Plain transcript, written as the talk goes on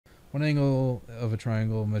One angle of a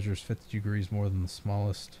triangle measures 50 degrees more than the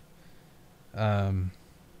smallest. Well,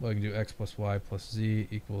 I can do x plus y plus z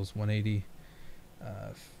equals 180.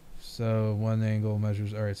 So one angle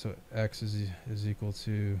measures, all right, so x is equal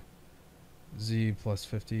to z plus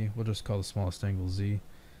 50. We'll just call the smallest angle z.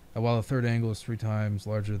 While the third angle is 3 times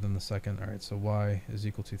larger than the second, all right, so y is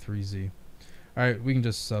equal to 3z. All right, we can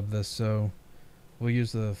just sub this. So we'll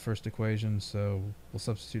use the first equation. So we'll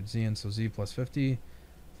substitute z in. So z plus 50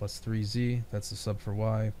 plus 3z, that's the sub for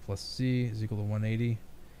y, plus z is equal to 180.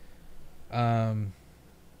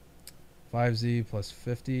 5z plus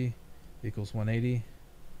 50 equals 180.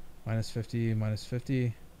 Minus 50 minus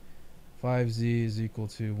 50. 5z is equal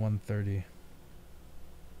to 130.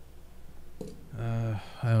 I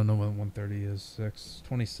don't know what 130 is.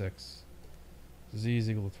 26. Z is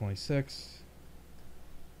equal to 26.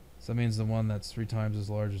 So that means the one that's 3 times as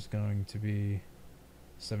large is going to be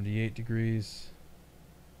 78 degrees.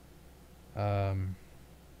 And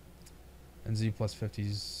z plus 50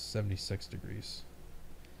 is 76 degrees.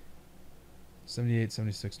 78,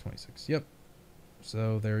 76, 26. Yep.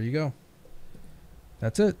 So there you go.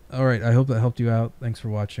 That's it. All right. I hope that helped you out. Thanks for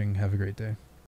watching. Have a great day.